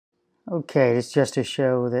Okay, it's just to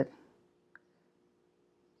show that.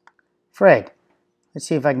 Fred, let's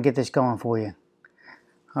see if I can get this going for you.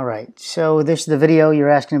 All right, so this is the video. You're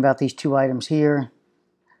asking about these two items here.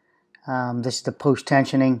 This is the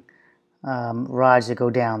post-tensioning rods that go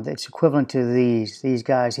down. It's equivalent to these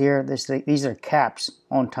guys here. These are caps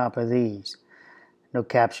on top of these. No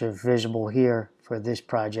caps are visible here for this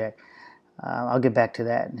project. I'll get back to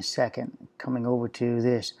that in a second. Coming over to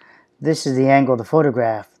this. This is the angle of the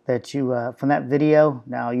photograph that you, from that video.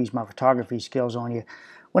 Now I'll use my photography skills on you.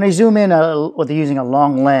 When I zoom in with using a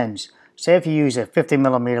long lens, say if you use a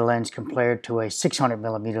 50mm lens compared to a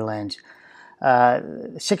 600mm lens,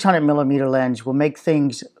 600mm lens will make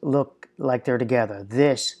things look like they're together.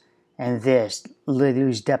 This and this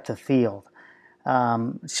lose depth of field.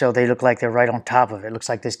 So they look like they're right on top of it. It looks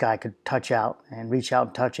like this guy could touch out and reach out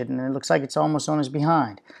and touch it, and it looks like it's almost on his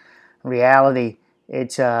behind. In reality,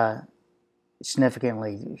 it's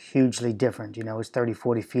significantly, hugely different. You know, it's 30,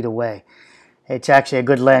 40 feet away. It's actually a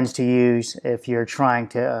good lens to use if you're trying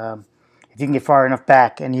to, if you can get far enough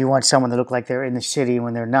back and you want someone to look like they're in the city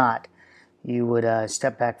when they're not, you would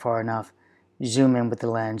step back far enough, zoom in with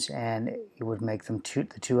the lens, and it would make them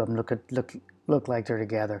the two of them look like they're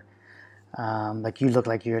together. Like you look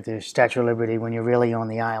like you're at the Statue of Liberty when you're really on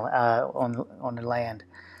the island, on the land.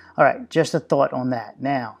 All right, just a thought on that.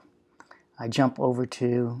 Now, I jump over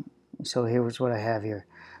to, so here's what I have here.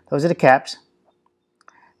 Those are the caps.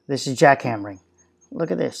 This is jackhammering. Look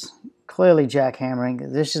at this. Clearly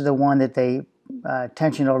jackhammering. This is the one that they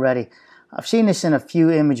tensioned already. I've seen this in a few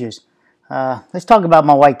images. Let's talk about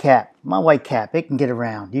my white cap. My white cap, it can get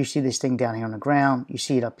around. You see this thing down here on the ground. You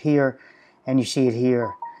see it up here, and you see it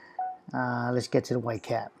here. Let's get to the white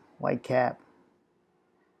cap. White cap.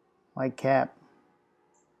 White cap.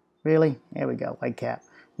 Really? There we go. White cap.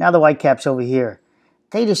 Now the white cap's over here.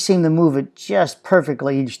 They just seem to move it just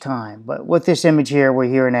perfectly each time. But with this image here, we're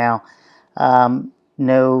here now.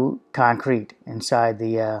 No concrete inside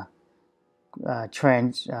the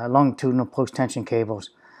longitudinal post-tension cables.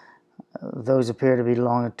 Those appear to be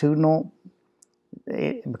longitudinal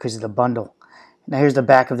because of the bundle. Now here's the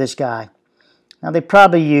back of this guy. Now they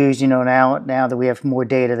probably used, you know, now that we have more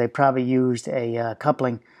data, they probably used a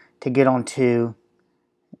coupling to get onto,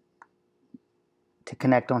 to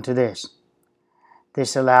connect onto this.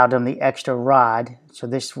 This allowed them the extra rod. So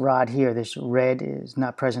this rod here, this red is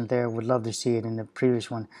not present there. Would love to see it in the previous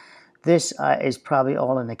one. This is probably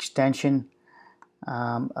all an extension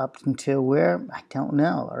up until where? I don't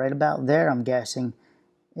know. Right about there, I'm guessing,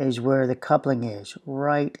 is where the coupling is.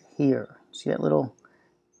 Right here. See that little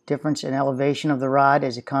difference in elevation of the rod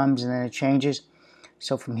as it comes and then it changes?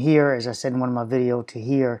 So from here, as I said in one of my videos, to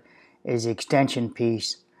here is the extension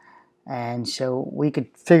piece. And so we could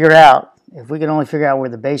figure out, if we could only figure out where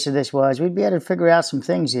the base of this was, we'd be able to figure out some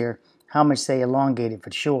things here, how much they elongated for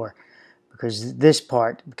sure, because this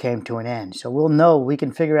part came to an end. So we'll know, we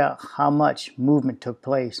can figure out how much movement took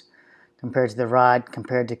place compared to the rod,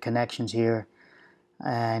 compared to connections here,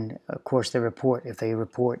 and of course the report, if they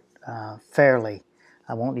report fairly.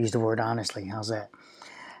 I won't use the word honestly, how's that?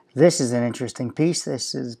 This is an interesting piece.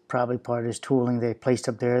 This is probably part of this tooling they placed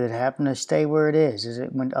up there that happened to stay where it is as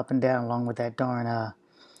it went up and down along with that darn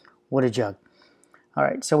water jug. All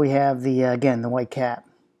right, so we have the, again, the white cap.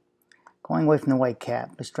 Going away from the white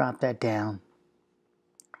cap, let's drop that down.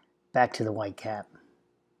 Back to the white cap.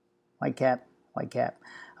 White cap, white cap.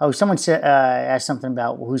 Oh, someone said, asked something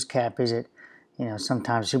about, well, whose cap is it? You know,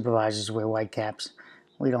 sometimes supervisors wear white caps.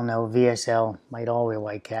 We don't know. VSL might all wear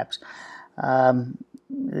white caps.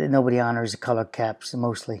 Nobody honors the color caps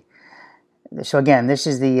mostly. So again, this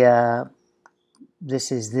is the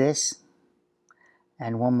this,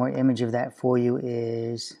 and one more image of that for you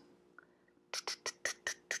is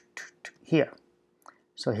here.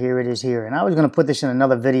 So here it is here, and I was going to put this in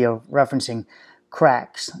another video referencing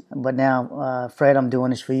cracks, but now Fred, I'm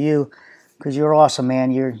doing this for you because you're awesome,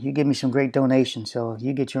 man. You give me some great donations, so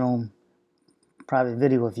you get your own private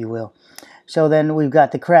video, if you will. So then we've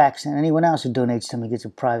got the cracks, and anyone else who donates to me gets a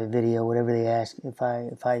private video, whatever they ask, if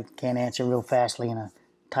I can't answer real fastly in a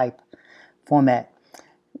type format.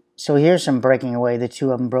 So here's some breaking away. The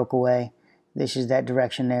two of them broke away. This is that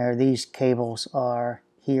direction there. These cables are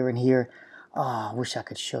here and here. Oh, I wish I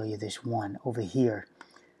could show you this one over here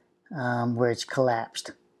where it's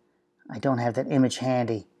collapsed. I don't have that image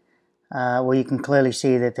handy. Well, you can clearly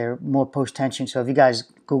see that they're more post-tension. So if you guys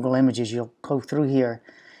Google images, you'll go through here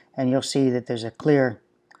and you'll see that there's a clear,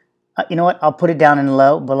 you know what, I'll put it down in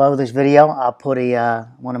below this video. I'll put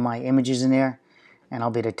one of my images in there and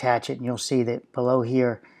I'll be able to attach it, and you'll see that below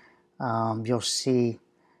here, you'll see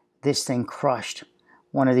this thing crushed.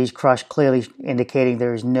 One of these crushed, clearly indicating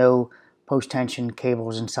there is no post-tension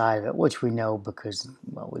cables inside of it, which we know because,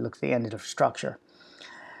 well, we look at the end of the structure.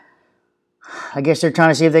 I guess they're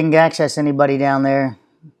trying to see if they can access anybody down there.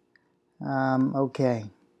 Okay.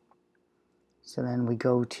 So then we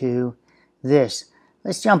go to this.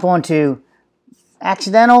 Let's jump on to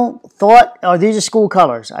accidental thought. Oh, these are school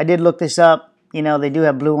colors. I did look this up. You know, they do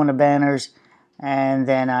have blue on the banners, and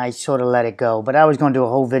then I sort of let it go. But I was going to do a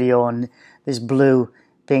whole video on this blue,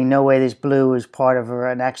 being no way this blue is part of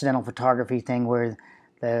an accidental photography thing where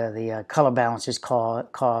the color balance is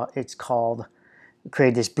called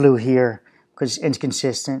create this blue here because it's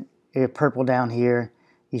inconsistent. You have purple down here.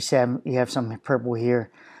 You have some purple here.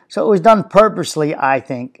 So it was done purposely, I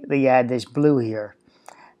think, that you add this blue here.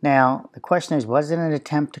 Now, the question is, was it an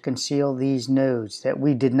attempt to conceal these nodes that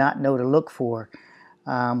we did not know to look for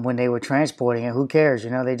when they were transporting it? Who cares?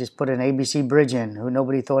 You know, they just put an ABC bridge in.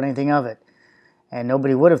 Nobody thought anything of it. And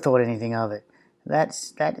nobody would have thought anything of it. That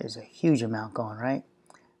is a huge amount gone, right?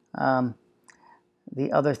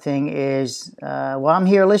 The other thing is, while I'm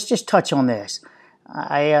here, let's just touch on this.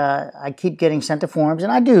 I keep getting sent to forums,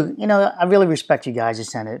 and I do. You know, I really respect you guys to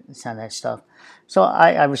send that stuff. So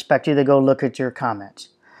I respect you to go look at your comments.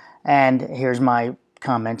 And here's my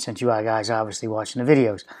comment, since you guys are obviously watching the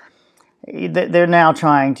videos. They're now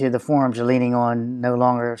the forums are leaning on no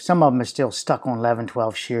longer, some of them are still stuck on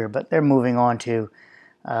 11-12 shear, but they're moving on to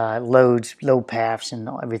load paths and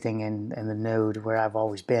everything in the node where I've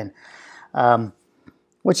always been.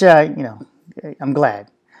 Which, you know, I'm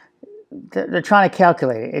glad. They're trying to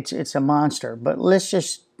calculate it. It's a monster. But let's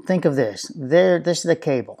just think of this. This is the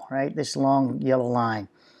cable, right? This long yellow line.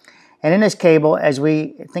 And in this cable, as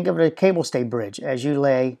we think of it, a cable stay bridge, as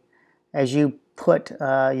you put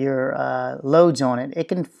your loads on it, it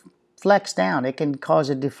can flex down. It can cause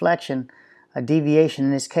a deflection, a deviation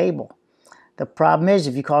in this cable. The problem is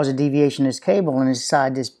if you cause a deviation in this cable and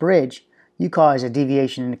inside this bridge, you cause a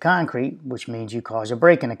deviation in the concrete, which means you cause a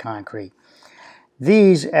break in the concrete.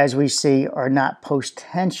 These, as we see, are not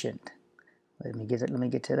post-tensioned. Let me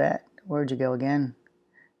get to that. Where'd you go again?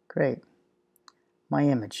 Great. My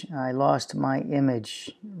image. I lost my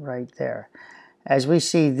image right there. As we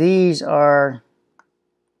see, these are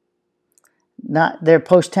they're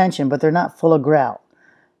post-tension, but they're not full of grout.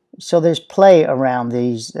 So there's play around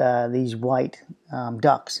these white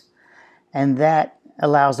ducts, and that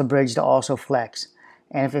allows the bridge to also flex.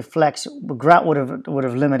 And if it flex, grout would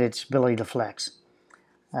have limited its ability to flex.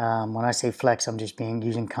 When I say flex, I'm just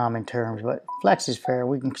using common terms, but flex is fair.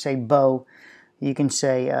 We can say bow, you can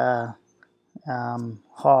say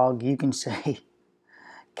hog, you can say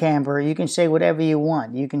camber, you can say whatever you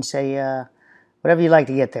want. You can say whatever you like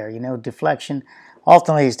to get there. You know, deflection.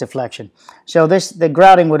 Ultimately, it's deflection. So the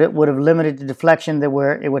grouting would have limited the deflection that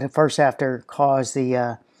where it would first have to cause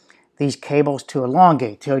these cables to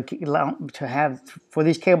elongate. For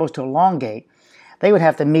these cables to elongate, they would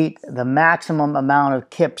have to meet the maximum amount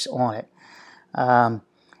of kips on it,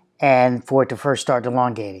 and for it to first start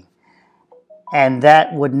elongating. And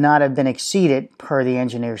that would not have been exceeded per the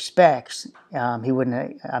engineer's specs.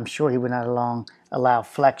 I'm sure he would not allow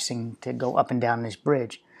flexing to go up and down this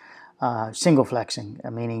bridge. Single flexing,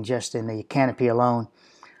 meaning just in the canopy alone,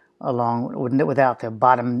 without the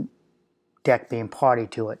bottom deck being party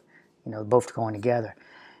to it, you know, both going together.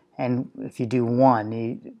 And if you do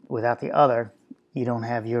one without the other, you don't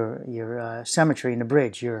have your symmetry in the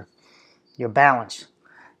bridge, your balance.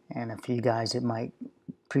 And if you guys that might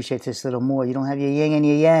appreciate this a little more, you don't have your yin and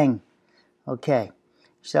your yang. Okay,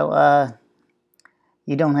 so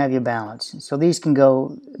you don't have your balance. So these can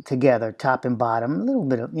go together, top and bottom, a little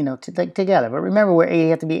bit of, you know, together. But remember, you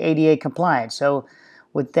have to be ADA compliant. So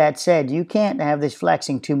with that said, you can't have this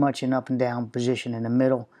flexing too much in up and down position in the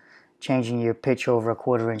middle, changing your pitch over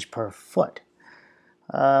 1/4 inch per foot.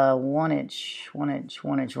 1 inch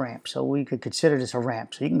ramp. So we could consider this a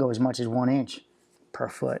ramp. So you can go as much as 1 inch per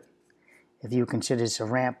foot if you consider this a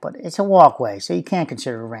ramp, but it's a walkway, so you can't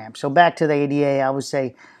consider it a ramp. So back to the ADA, I would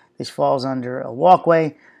say this falls under a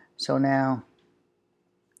walkway. So now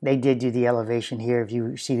they did do the elevation here. If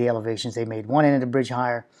you see the elevations, they made one end of the bridge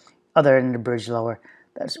higher, other end of the bridge lower.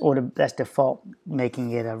 That's default,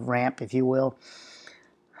 making it a ramp, if you will.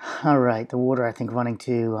 All right, the water, I think, running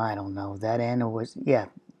to, I don't know, that end, or yeah,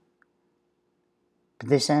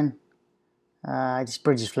 this end. This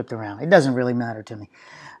bridge is flipped around. It doesn't really matter to me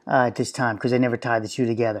at this time because they never tied the two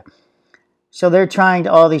together. So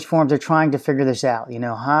all these forms, they're trying to figure this out. You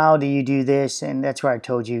know, how do you do this? And that's where I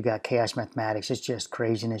told you got chaos mathematics. It's just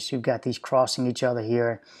craziness. You've got these crossing each other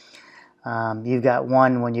here. You've got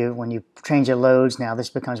one when you change the loads. Now this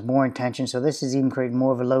becomes more in tension. So this is even creating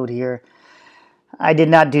more of a load here. I did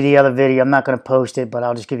not do the other video. I'm not going to post it, but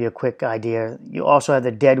I'll just give you a quick idea. You also have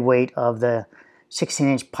the dead weight of the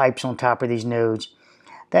 16-inch pipes on top of these nodes.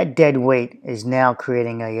 That dead weight is now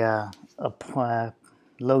creating a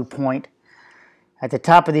load point at the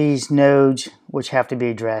top of these nodes, which have to be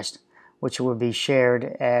addressed, which will be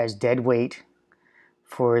shared as dead weight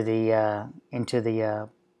for the into the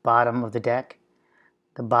bottom of the deck,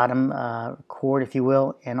 the bottom cord, if you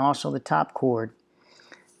will, and also the top cord,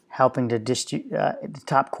 helping to the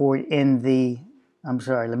top cord in the. I'm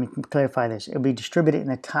sorry, let me clarify this. It'll be distributed in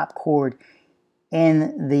the top cord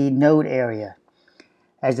in the node area.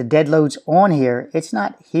 As the dead load's on here, it's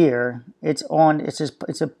not here. It's on. It's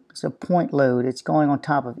a point load. It's going on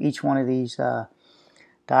top of each one of these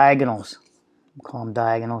diagonals. We'll call them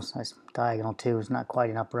diagonals. That's diagonal 2. It's not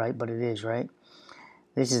quite an upright, but it is, right?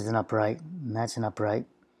 This is an upright, and that's an upright.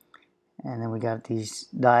 And then we got these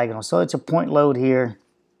diagonals. So it's a point load here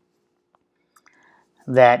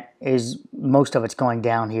that is, most of it's going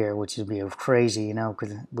down here, which would be crazy, you know,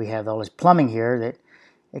 because we have all this plumbing here that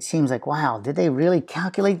it seems like, wow, did they really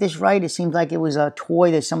calculate this right? It seems like it was a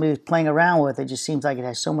toy that somebody was playing around with. It just seems like it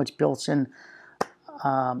has so much built-in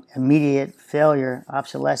immediate failure.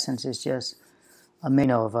 Obsolescence is just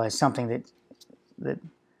amazing of something that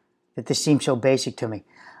this seems so basic to me.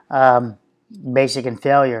 Basic and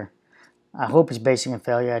failure. I hope it's basic and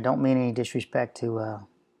failure. I don't mean any disrespect to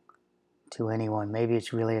anyone. Maybe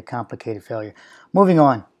it's really a complicated failure. Moving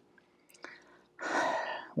on.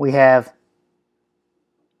 We have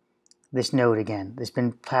this node again that's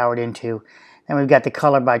been powered into, and we've got the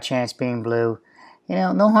color by chance being blue. You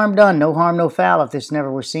know, no harm done, no harm, no foul if this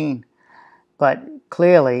never was seen. But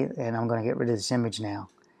clearly, and I'm going to get rid of this image now,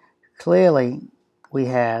 clearly we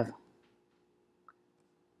have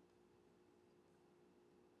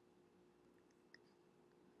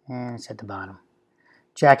and it's at the bottom,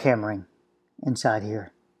 jackhammering inside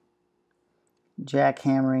here.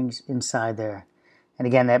 Jackhammerings inside there. And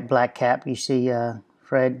again, that black cap you see,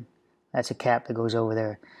 Fred, that's a cap that goes over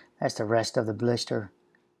there. That's the rest of the blister.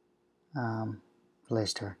 The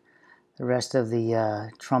rest of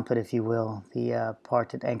the trumpet, if you will, the part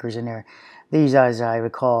that anchors in there. These, as I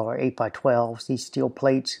recall, are 8x12s, these steel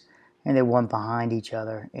plates, and they're one behind each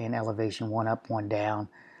other in elevation, one up, one down.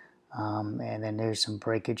 And then there's some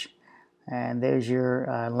breakage. And there's your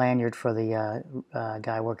lanyard for the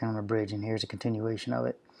guy working on the bridge, and here's a continuation of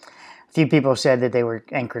it. A few people said that they were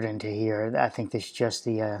anchored into here. I think this is just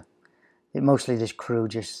mostly this crew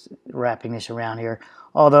just wrapping this around here.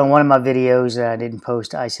 Although in one of my videos that I didn't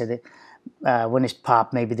post, I said that when this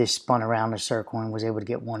popped, maybe this spun around a circle and was able to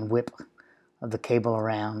get one whip of the cable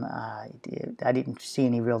around. I didn't see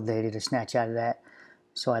any real data to snatch out of that,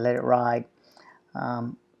 so I let it ride. I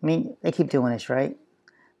mean, they keep doing this, right?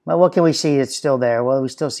 Well, what can we see that's still there? Well, we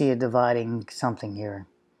still see it dividing something here.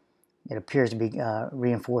 It appears to be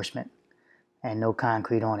reinforcement and no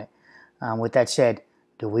concrete on it. With that said,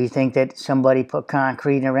 do we think that somebody put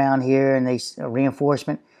concrete around here and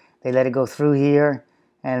reinforcement, they let it go through here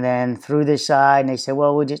and then through this side, and they said,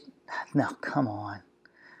 well, we'll just, no, come on.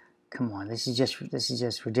 Come on, this is just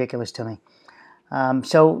ridiculous to me.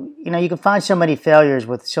 So, you know, you can find so many failures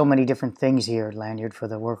with so many different things here, lanyard for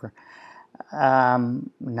the worker.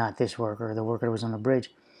 Not this worker, the worker that was on the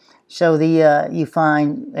bridge. So you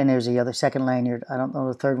find, and there's the other second lanyard. I don't know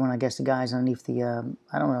the third one. I guess the guy's underneath the,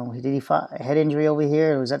 I don't know. Did he find a head injury over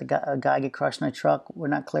here? Or was that a guy get crushed in a truck? We're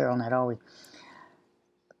not clear on that, are we?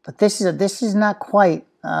 But this is not quite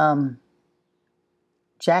jackhammering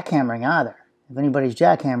either. If anybody's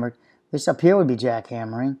jackhammered, this up here would be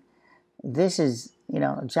jackhammering. This is, you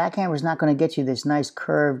know, jackhammer is not going to get you this nice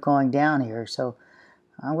curve going down here. So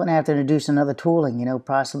I'm going to have to introduce another tooling, you know,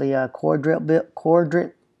 possibly a core drill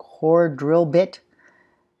bit,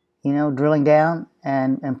 you know, drilling down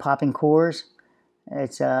and popping cores.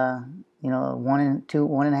 It's you know,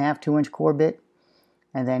 1.5, 2 inch core bit,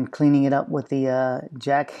 and then cleaning it up with the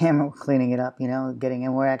jackhammer, cleaning it up, you know, getting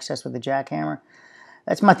in more access with the jackhammer.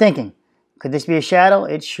 That's my thinking. Could this be a shadow?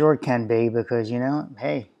 It sure can be, because, you know,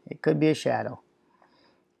 hey, it could be a shadow.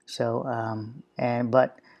 So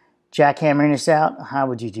but jackhammering this out, how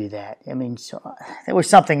would you do that? I mean, so there was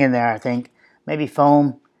something in there, I think. Maybe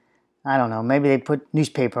foam. I don't know. Maybe they put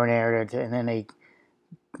newspaper in there, and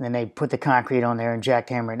then they put the concrete on there and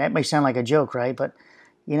jackhammer it. That may sound like a joke, right? But,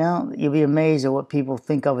 you know, you'll be amazed at what people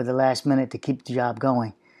think of at the last minute to keep the job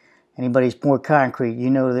going. Anybody's poured concrete, you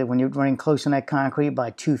know that when you're running close on that concrete by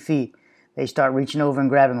 2 feet, they start reaching over and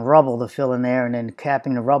grabbing rubble to fill in there and then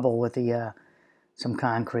capping the rubble with some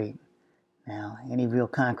concrete. Now, any real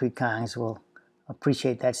concrete guys will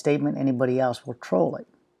appreciate that statement. Anybody else will troll it.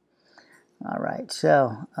 All right,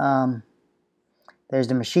 so There's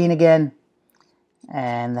the machine again,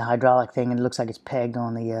 and the hydraulic thing. And it looks like it's pegged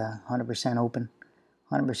on the 100% open,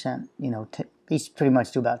 100%. You know, these pretty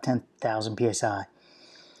much do about 10,000 psi.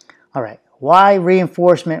 All right. Why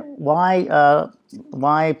reinforcement? Why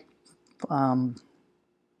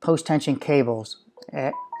post-tension cables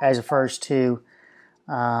as opposed to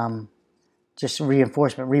just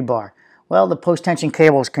reinforcement rebar? Well, the post-tension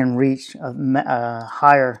cables can reach a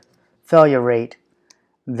higher failure rate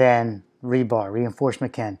than rebar.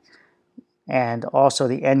 Reinforcement can. And also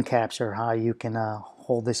the end caps are how you can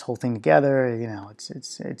hold this whole thing together. You know, it's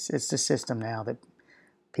the system now that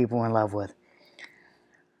people are in love with.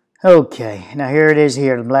 Okay, now here it is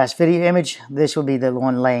here. The last video image. This will be the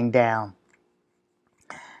one laying down.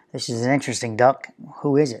 This is an interesting duck.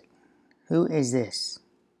 Who is it? Who is this?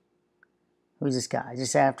 Who's this guy?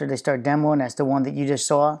 Just after they start demoing, that's the one that you just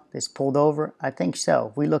saw? This pulled over? I think so.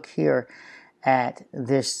 If we look here at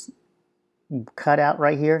this cutout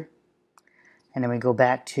right here, and then we go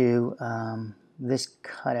back to this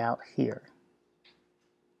cutout here.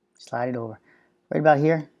 Slide it over. Right about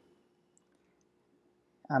here.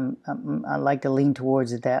 I like to lean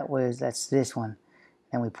towards it. That's this one.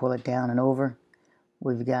 And we pull it down and over.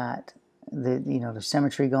 We've got the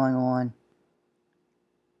symmetry going on.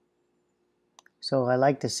 So I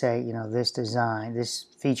like to say, this design, this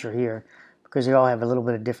feature here, because they all have a little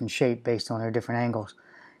bit of different shape based on their different angles,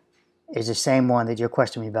 is the same one that you're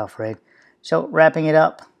questioning me about, Fred. So wrapping it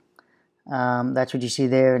up, that's what you see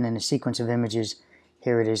there, and then the sequence of images,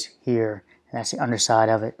 here it is here, and that's the underside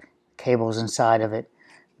of it, cables inside of it.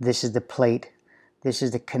 This is the plate. This is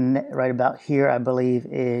the connect, right about here, I believe,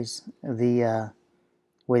 is the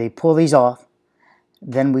where they pull these off.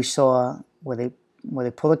 Then we saw where they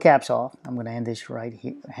pull the caps off. I'm going to end this right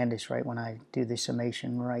here. End this right when I do the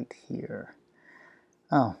summation right here.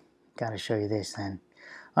 Oh, got to show you this then.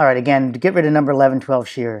 All right, again, to get rid of number 1112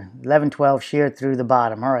 shear. 1112 shear through the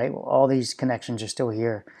bottom. All right, well, all these connections are still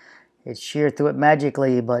here. It sheared through it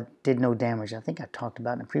magically, but did no damage. I think I talked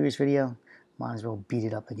about in a previous video. Might as well beat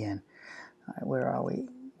it up again. All right, where are we?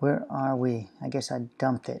 Where are we? I guess I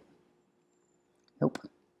dumped it. Nope.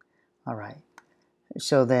 All right.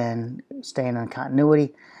 So then, staying on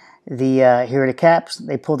continuity, here are the caps.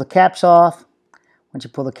 They pull the caps off. Once you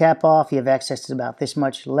pull the cap off, you have access to about this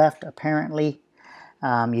much left, apparently.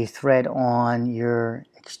 You thread on your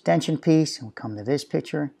extension piece. We'll come to this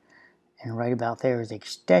picture. And right about there is the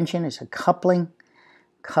extension. It's a coupling.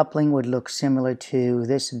 Coupling would look similar to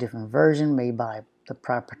this, a different version made by the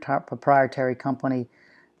proprietary company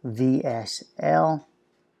VSL.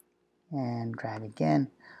 And drag again.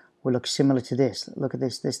 Would look similar to this. Look at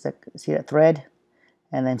this. See that thread?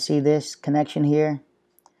 And then see this connection here?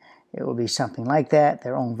 It will be something like that,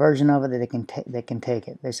 their own version of it that they can take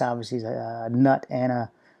it. This obviously is a nut and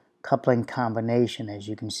a coupling combination, as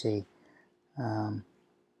you can see.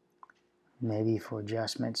 Maybe for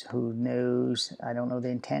adjustments, who knows? I don't know the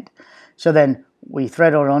intent. So then we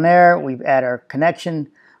thread it on there, we add our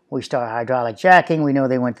connection, we start hydraulic jacking. We know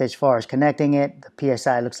they went this far as connecting it. The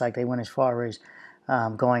PSI looks like they went as far as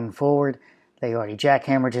going forward. They already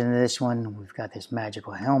jackhammered into this one. We've got this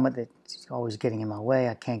magical helmet that's always getting in my way.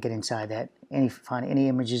 I can't get inside that, find any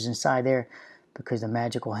images inside there because the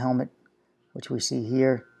magical helmet, which we see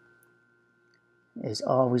here, is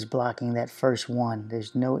always blocking that first one.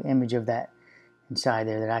 There's no image of that inside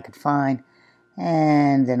there that I could find.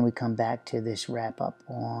 And then we come back to this wrap up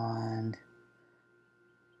on,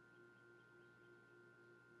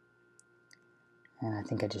 and I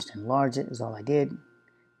think I just enlarged it is all I did.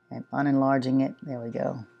 And unenlarging it, there we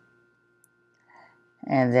go.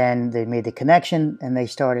 And then they made the connection and they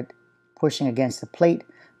started pushing against the plate.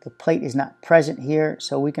 The plate is not present here,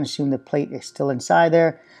 so we can assume the plate is still inside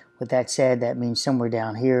there. With that said, that means somewhere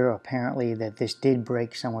down here, apparently, that this did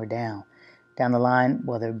break somewhere down the line,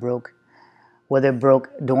 whether it broke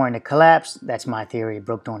during the collapse. That's my theory. It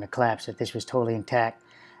broke during the collapse. If this was totally intact,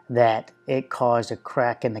 that it caused a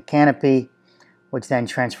crack in the canopy, which then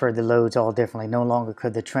transferred the loads all differently. No longer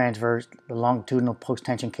could the longitudinal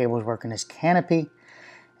post-tension cables work in this canopy,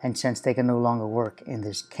 and since they can no longer work in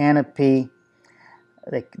this canopy,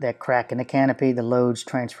 that crack in the canopy, the loads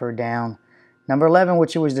transfer down. Number 11,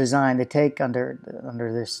 which it was designed to take under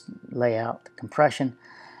this layout, the compression,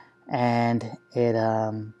 and it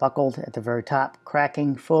buckled at the very top,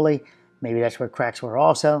 cracking fully. Maybe that's where cracks were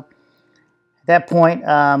also. At that point,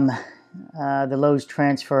 the loads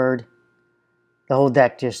transferred. The whole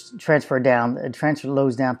deck just transferred down. It transferred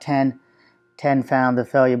loads down 10. 10 found the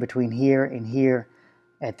failure between here and here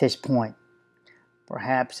at this point.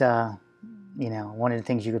 Perhaps, one of the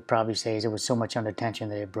things you could probably say is it was so much under tension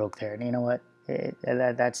that it broke there. And you know what?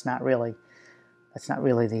 That's not really that's not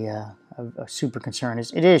really the a super concern.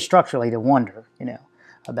 It is structurally to wonder,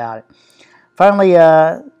 about it. Finally,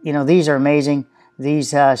 these are amazing. These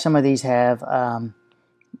some of these have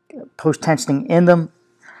post-tensioning in them,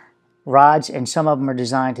 rods, and some of them are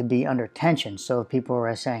designed to be under tension. So people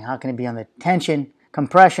are saying, how can it be under tension,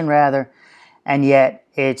 compression rather, and yet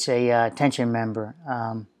it's a tension member?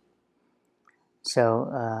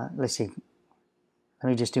 Let's see. Let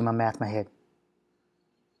me just do my math in my head.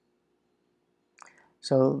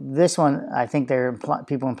 So this one, I think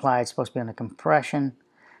people imply it's supposed to be under compression.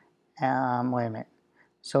 Wait a minute.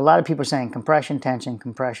 So a lot of people are saying compression, tension,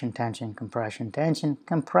 compression, tension, compression, tension,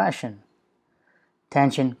 compression,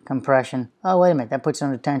 tension, compression. Oh, wait a minute. That puts it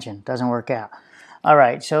under tension. Doesn't work out. All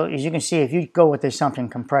right. So as you can see, if you go with this assumption,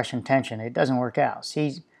 compression, tension, it doesn't work out.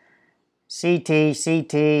 See, CT,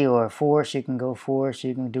 CT, or force, you can go force.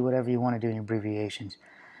 You can do whatever you want to do in your abbreviations.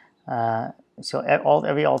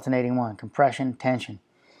 Every alternating one, compression, tension.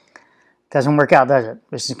 Doesn't work out, does it?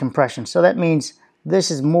 This is compression. So that means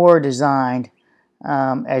this is more designed,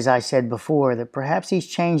 as I said before, that perhaps these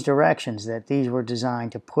change directions, that these were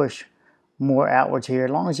designed to push more outwards here.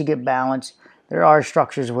 As long as you get balance, there are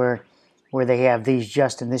structures where they have these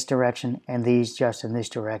just in this direction and these just in this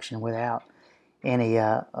direction without any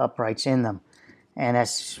uprights in them. And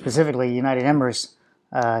that's specifically United Emirates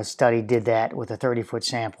study did that with a 30-foot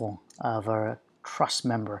sample of a truss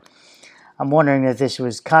member. I'm wondering if this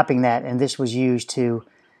was copying that, and this was used to,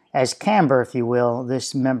 as camber, if you will,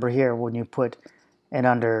 this member here, when you put it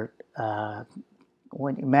under,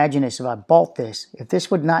 imagine this, if I bolt this, if this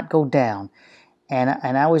would not go down,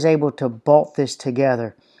 and I was able to bolt this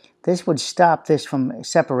together, this would stop this from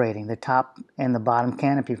separating, the top and the bottom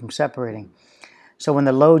canopy from separating. So when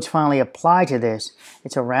the loads finally apply to this,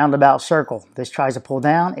 it's a roundabout circle. This tries to pull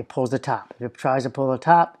down, it pulls the top. If it tries to pull the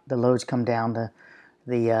top, the loads come down to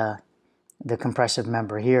the compressive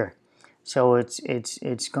member here. So it's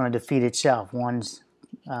going to defeat itself. One's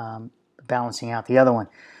balancing out the other one.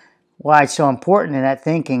 Why it's so important in that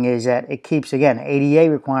thinking is that it keeps, again,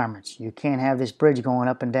 ADA requirements. You can't have this bridge going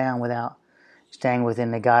up and down without staying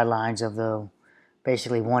within the guidelines of the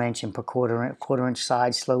basically 1 inch per quarter inch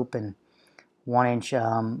side slope and 1 inch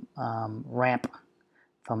ramp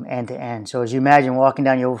from end to end. So as you imagine walking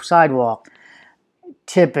down your sidewalk,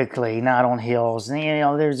 typically not on hills,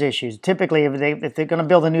 there's issues. Typically, if they're going to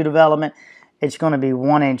build a new development, it's going to be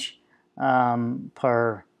 1 inch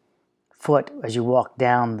per foot as you walk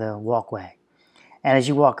down the walkway. And as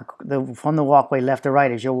you walk from the walkway left to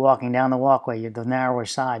right, as you're walking down the walkway, the narrower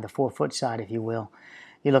side, the 4-foot side, if you will,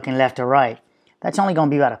 you're looking left to right. That's only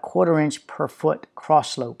going to be about a 1/4 inch per foot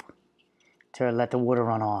cross slope to let the water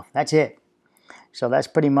run off. That's it. So that's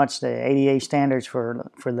pretty much the ADA standards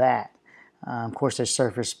for that. Of course, there's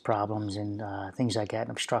surface problems and things like that,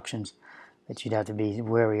 and obstructions that you'd have to be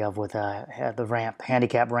wary of with the ramp,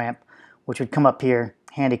 handicap ramp, which would come up here,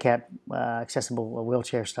 handicap accessible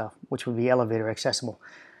wheelchair stuff, which would be elevator accessible.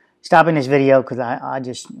 Stopping this video because I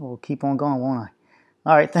just will keep on going, won't I?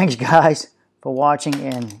 All right, thanks guys for watching,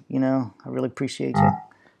 and I really appreciate you.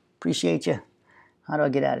 Appreciate you. How do I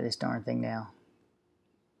get out of this darn thing now?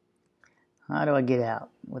 How do I get out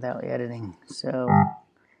without editing? So